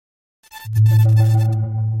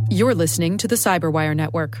You're listening to the Cyberwire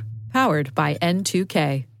Network, powered by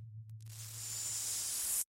N2K.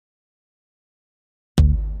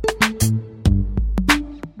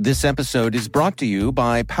 This episode is brought to you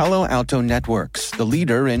by Palo Alto Networks, the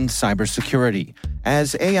leader in cybersecurity.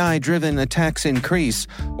 As AI-driven attacks increase,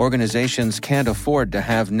 organizations can't afford to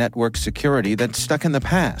have network security that's stuck in the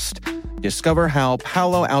past. Discover how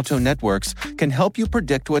Palo Alto Networks can help you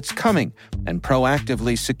predict what's coming and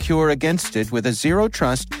proactively secure against it with a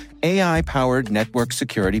zero-trust, AI-powered network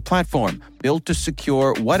security platform built to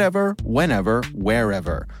secure whatever, whenever,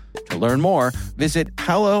 wherever. To learn more, visit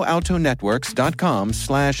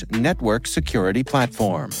paloaltonetworks.com/network security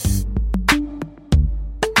platform.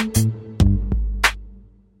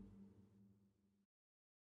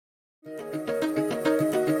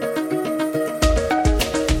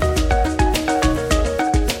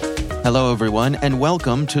 Hello, everyone, and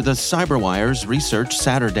welcome to the CyberWire's Research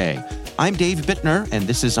Saturday. I'm Dave Bittner, and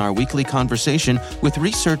this is our weekly conversation with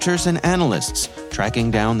researchers and analysts,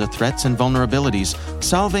 tracking down the threats and vulnerabilities,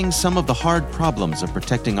 solving some of the hard problems of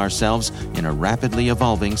protecting ourselves in a rapidly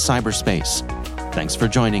evolving cyberspace. Thanks for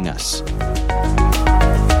joining us.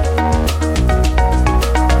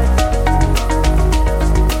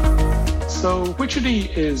 So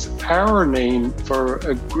Witchetty is our name for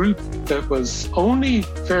a group that was only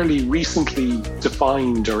fairly recently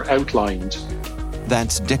defined or outlined.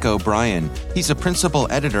 That's Dick O'Brien. He's a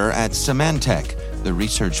principal editor at Symantec. The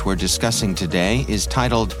research we're discussing today is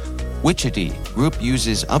titled Witchetty, Group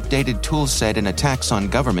Uses Updated Toolset in Attacks on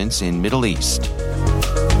Governments in Middle East.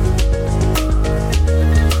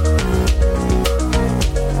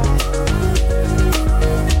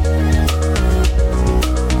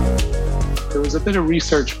 There was a bit of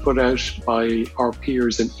research put out by our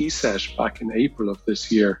peers in ESET back in April of this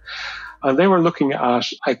year, and they were looking at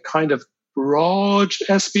a kind of broad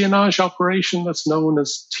espionage operation that's known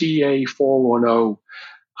as TA410.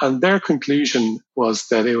 And their conclusion was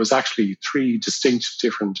that it was actually three distinct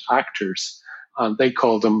different actors. And they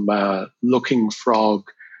called them Looking Frog,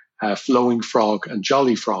 Flowing Frog, and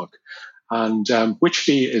Jolly Frog. And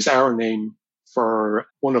Witchetty is our name for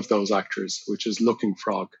one of those actors, which is Looking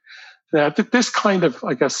Frog. This kind of,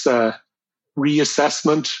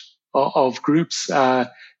 reassessment of groups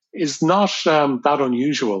is not that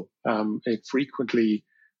unusual. It frequently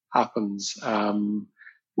happens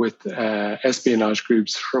with espionage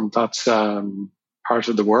groups from that part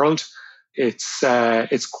of the world.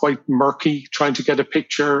 It's quite murky trying to get a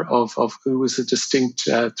picture of who is a distinct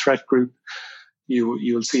threat group.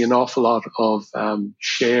 You'll see an awful lot of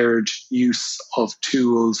shared use of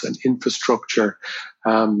tools and infrastructure.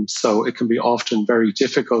 So it can be often very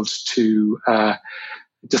difficult to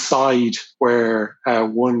decide where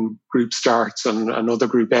one group starts and another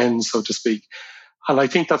group ends, so to speak. And I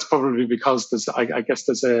think that's probably because there's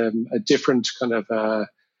a different kind of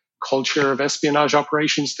culture of espionage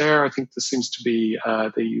operations there. I think there seems to be,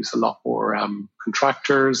 they use a lot more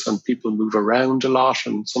contractors, and people move around a lot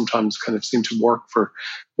and sometimes kind of seem to work for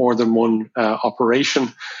more than one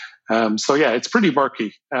operation. So yeah, it's pretty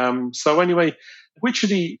murky. So anyway,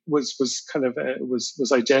 Witchetty was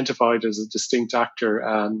identified as a distinct actor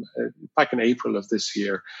back in April of this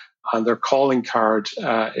year, and their calling card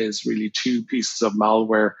is really two pieces of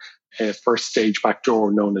malware: a first stage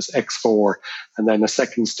backdoor known as X4, and then a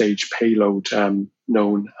second stage payload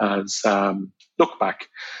known as Lookback.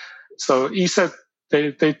 So he said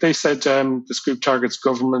they said this group targets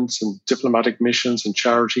governments and diplomatic missions and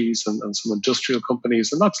charities and some industrial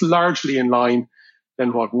companies, and that's largely in line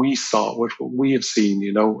than what we saw, what we have seen.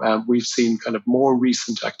 We've seen kind of more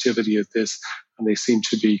recent activity of this, and they seem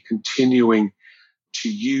to be continuing to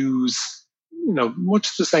use,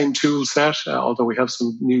 much the same tool set, although we have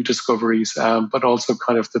some new discoveries, but also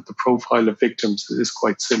kind of that the profile of victims is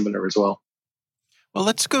quite similar as well. Well,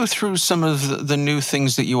 let's go through some of the new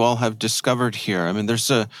things that you all have discovered here. I mean, there's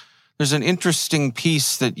an interesting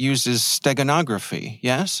piece that uses steganography,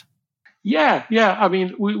 yes? Yeah. I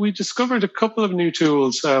mean, we discovered a couple of new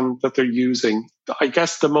tools that they're using. I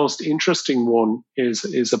guess the most interesting one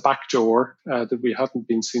is a backdoor that we hadn't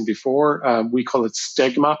been seen before. We call it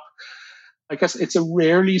StegMap. I guess it's a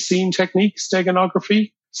rarely seen technique,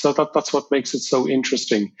 steganography. So that's what makes it so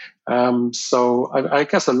interesting. So I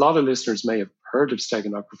guess a lot of listeners may have heard of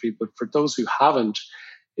steganography, but for those who haven't,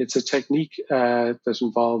 it's a technique that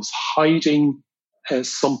involves hiding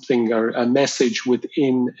something or a message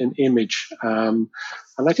within an image. And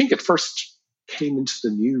I think it first came into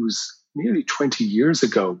the news nearly 20 years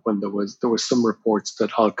ago when there was some reports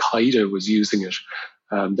that Al-Qaeda was using it.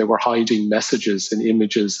 They were hiding messages and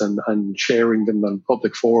images and sharing them on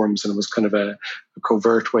public forums, and it was kind of a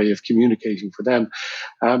covert way of communicating for them.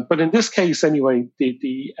 But in this case, anyway,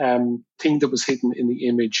 the thing that was hidden in the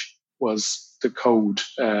image was the code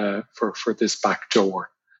for this backdoor.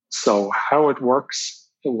 So how it works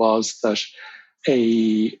was that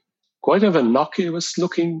quite of an innocuous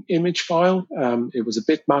looking image file. It was a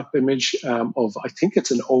bitmap image of, I think it's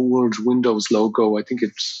an old Windows logo. I think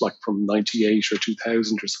it's like from 98 or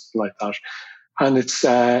 2000 or something like that. And it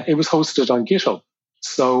was hosted on GitHub.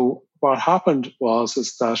 So what happened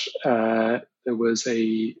is that there was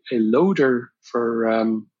a loader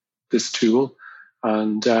for this tool,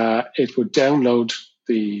 and it would download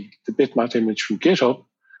the bitmap image from GitHub,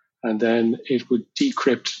 and then it would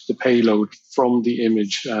decrypt the payload from the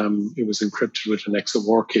image. It was encrypted with an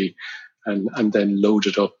XOR key, and then load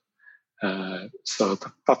it up. So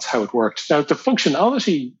that's how it worked. Now, the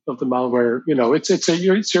functionality of the malware,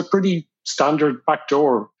 it's your pretty standard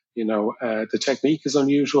backdoor. The technique is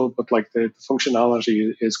unusual, but like the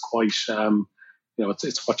functionality is quite,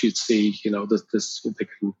 it's what you'd see. They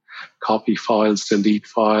can copy files, delete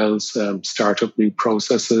files, start up new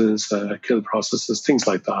processes, kill processes, things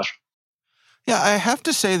like that. Yeah, I have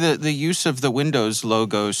to say that the use of the Windows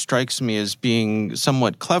logo strikes me as being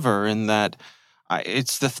somewhat clever in that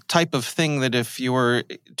it's the type of thing that if you were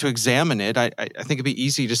to examine it, I think it'd be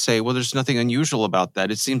easy to say, well, there's nothing unusual about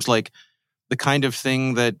that. It seems like the kind of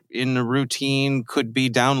thing that in a routine could be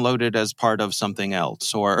downloaded as part of something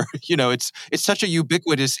else. Or, it's such a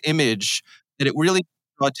ubiquitous image that it really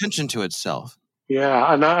draws attention to itself.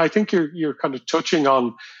 Yeah, and I think you're kind of touching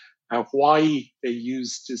on why they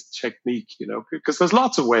use this technique, because there's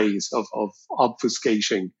lots of ways of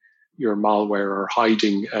obfuscating your malware or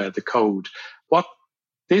hiding the code. What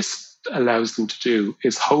this allows them to do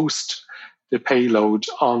is host the payload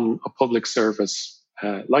on a public service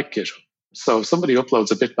like GitHub. So if somebody uploads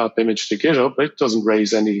a bitmap image to GitHub, it doesn't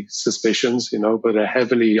raise any suspicions, but a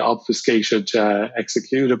heavily obfuscated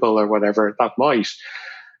executable or whatever, that might.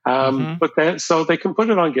 But then, so they can put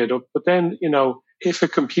it on GitHub, but then, if a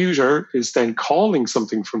computer is then calling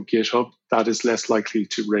something from GitHub, that is less likely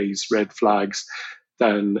to raise red flags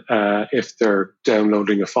than if they're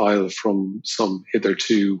downloading a file from some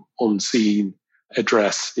hitherto unseen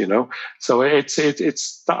address, So it's.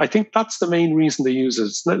 I think that's the main reason they use it.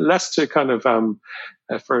 It's less to kind of for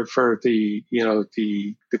the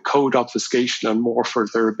the code obfuscation, and more for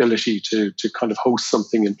their ability to kind of host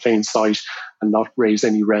something in plain sight and not raise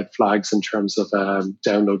any red flags in terms of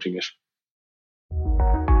downloading it.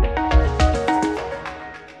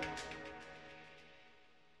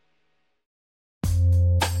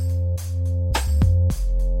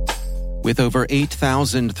 With over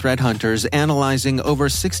 8,000 threat hunters analyzing over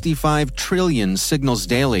 65 trillion signals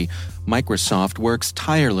daily, Microsoft works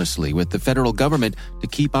tirelessly with the federal government to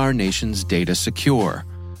keep our nation's data secure.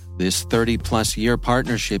 This 30-plus year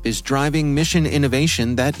partnership is driving mission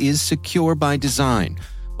innovation that is secure by design.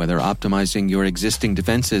 Whether optimizing your existing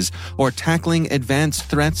defenses or tackling advanced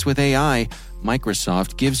threats with AI,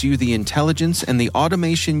 Microsoft gives you the intelligence and the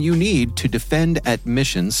automation you need to defend at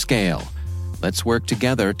mission scale. Let's work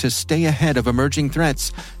together to stay ahead of emerging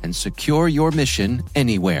threats and secure your mission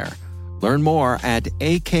anywhere. Learn more at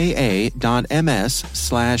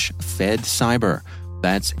aka.ms/fedcyber.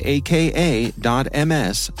 That's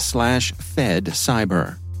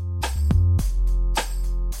aka.ms/fedcyber.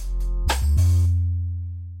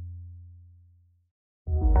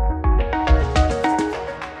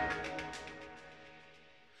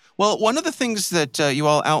 Well, one of the things that you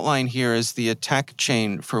all outline here is the attack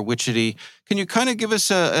chain for Witchity. Can you kind of give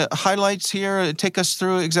us highlights here, take us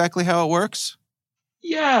through exactly how it works?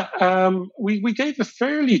 Yeah, we gave a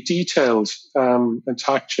fairly detailed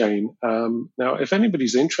attack chain. Now, if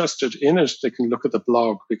anybody's interested in it, they can look at the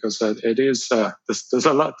blog, because it is there's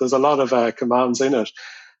a lot of commands in it,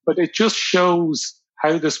 but it just shows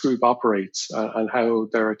how this group operates and how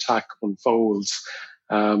their attack unfolds.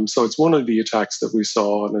 So it's one of the attacks that we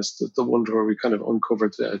saw, and it's the one where we kind of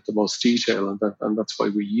uncovered the most detail, and that's why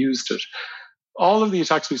we used it. All of the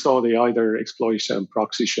attacks we saw, they either exploit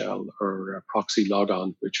proxy shell or proxy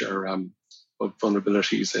logon, which are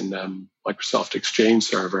vulnerabilities in Microsoft Exchange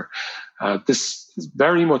Server. This is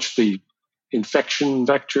very much the infection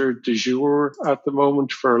vector du jour at the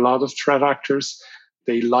moment for a lot of threat actors.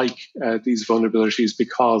 They like these vulnerabilities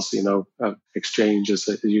because, Exchange is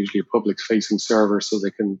usually a public-facing server, so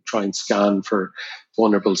they can try and scan for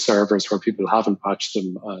vulnerable servers where people haven't patched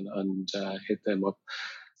them and hit them up.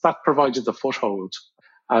 That provided the foothold.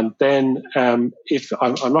 And then if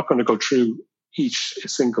I'm not going to go through each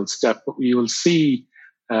single step, but you will see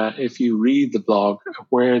if you read the blog,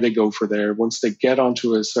 where they go for there. Once they get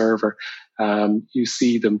onto a server, you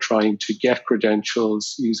see them trying to get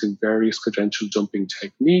credentials using various credential dumping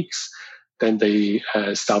techniques. Then they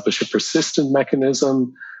establish a persistent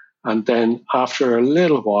mechanism. And then after a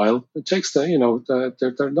little while, it takes they're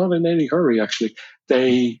not in any hurry, actually.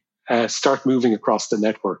 They start moving across the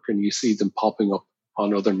network, and you see them popping up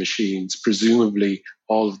on other machines. Presumably,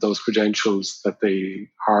 all of those credentials that they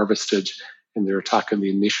harvested in their attack on the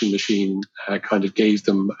initial machine kind of gave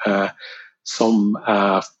them some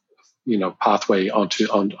pathway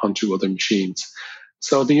onto other machines.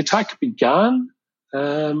 So the attack began,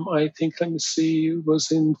 I think, it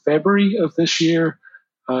was in February of this year,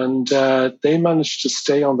 and they managed to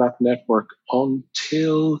stay on that network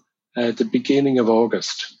until the beginning of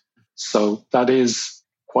August. So that is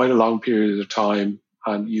quite a long period of time,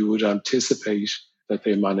 and you would anticipate that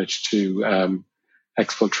they managed to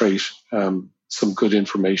exfiltrate some good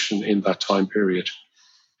information in that time period.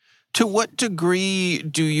 To what degree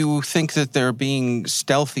do you think that they're being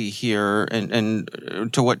stealthy here, and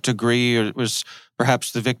to what degree was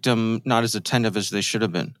perhaps the victim not as attentive as they should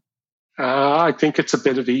have been? I think it's a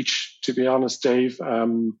bit of each, to be honest, Dave.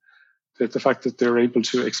 The fact that they're able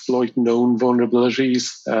to exploit known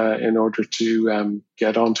vulnerabilities in order to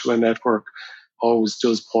get onto a network always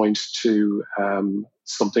does point to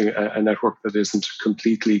a network that isn't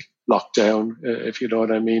completely locked down, if you know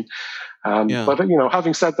what I mean. But,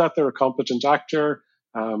 having said that, they're a competent actor.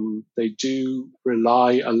 They do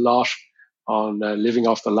rely a lot on living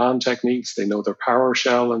off the land techniques. They know their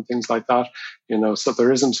PowerShell and things like that. So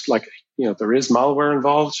there isn't there is malware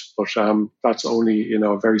involved, but that's only,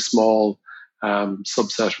 a very small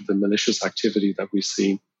subset of the malicious activity that we've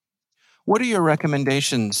seen. What are your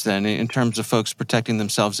recommendations then in terms of folks protecting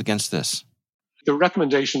themselves against this? The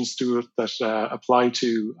recommendations that apply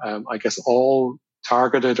to, all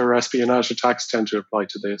targeted or espionage attacks tend to apply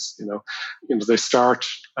to this. They start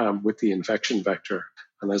with the infection vector.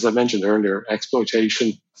 And as I mentioned earlier,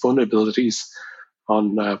 exploitation, vulnerabilities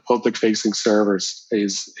on public-facing servers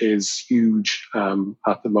is huge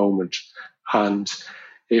at the moment. And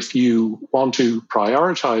if you want to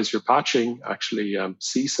prioritize your patching, actually,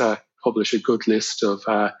 CISA publish a good list of,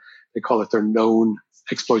 they call it their known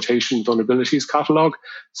exploitation vulnerabilities catalog.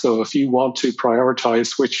 So if you want to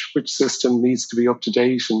prioritize which system needs to be up to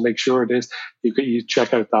date and make sure it is, you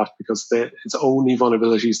check out that, because it's only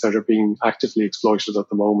vulnerabilities that are being actively exploited at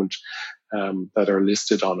the moment that are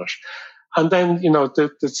listed on it. And then,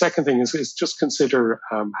 the second thing is just consider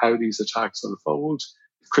how these attacks unfold.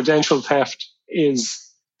 Credential theft is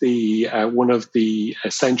the one of the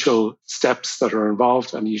essential steps that are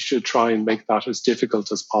involved, and you should try and make that as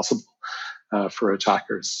difficult as possible for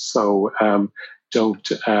attackers. So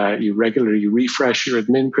you regularly refresh your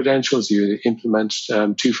admin credentials. You implement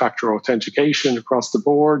two-factor authentication across the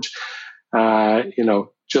board.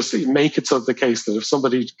 Just make it so the case that if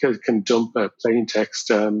somebody can dump a plain text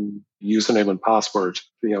username and password,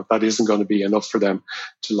 that isn't going to be enough for them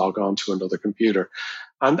to log on to another computer.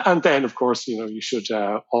 And then, of course, you should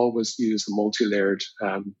always use a multi-layered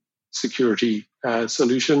security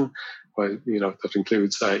solution. That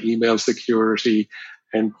includes email security,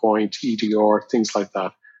 endpoint, EDR, things like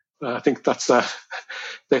that. I think that's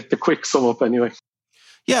the quick sum up anyway.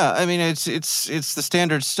 Yeah, I mean, it's the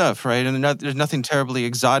standard stuff, right? And there's nothing terribly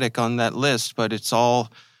exotic on that list, but it's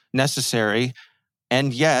all necessary.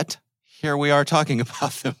 And yet, here we are talking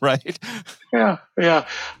about them, right? Yeah.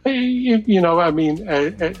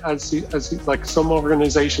 As like some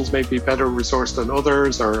organizations may be better resourced than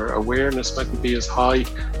others, or awareness mightn't be as high.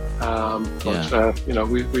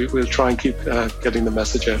 We'll try and keep getting the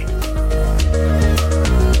message out.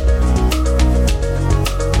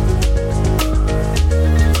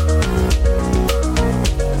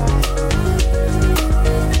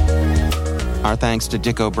 Our thanks to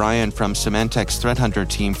Dick O'Brien from Symantec's Threat Hunter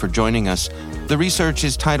team for joining us. The research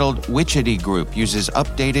is titled Witchity Group Uses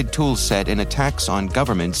Updated Toolset in Attacks on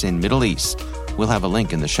Governments in Middle East. We'll have a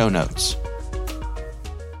link in the show notes.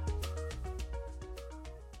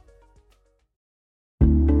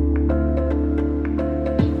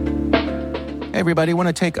 Hey everybody, I want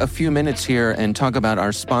to take a few minutes here and talk about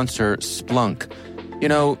our sponsor, Splunk.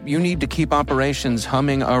 You need to keep operations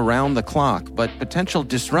humming around the clock, but potential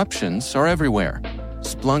disruptions are everywhere.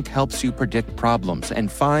 Splunk helps you predict problems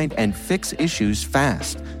and find and fix issues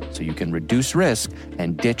fast, so you can reduce risk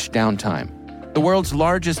and ditch downtime. The world's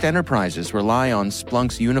largest enterprises rely on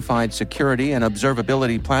Splunk's unified security and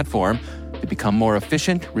observability platform to become more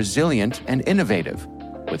efficient, resilient, and innovative.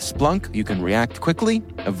 With Splunk, you can react quickly,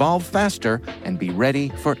 evolve faster, and be ready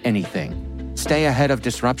for anything. Stay ahead of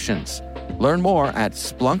disruptions. Learn more at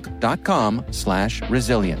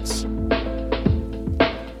splunk.com/resilience.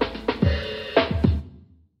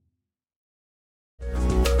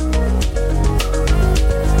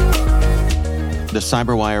 The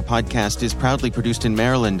CyberWire podcast is proudly produced in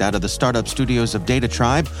Maryland out of the startup studios of Data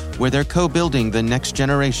Tribe, where they're co-building the next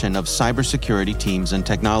generation of cybersecurity teams and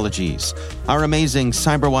technologies. Our amazing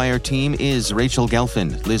CyberWire team is Rachel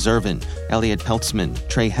Gelfand, Liz Irvin, Elliot Peltzman,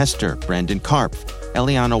 Trey Hester, Brandon Karpf,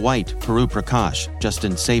 Eliana White, Puru Prakash,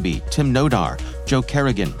 Justin Sabi, Tim Nodar, Joe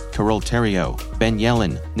Kerrigan, Carol Terrio, Ben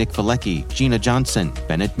Yellen, Nick Valecki, Gina Johnson,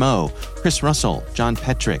 Bennett Moe, Chris Russell, John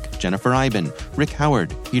Petrick, Jennifer Iben, Rick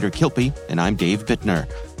Howard, Peter Kilpie, and I'm Dave Bittner.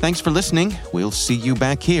 Thanks for listening. We'll see you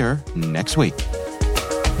back here next week.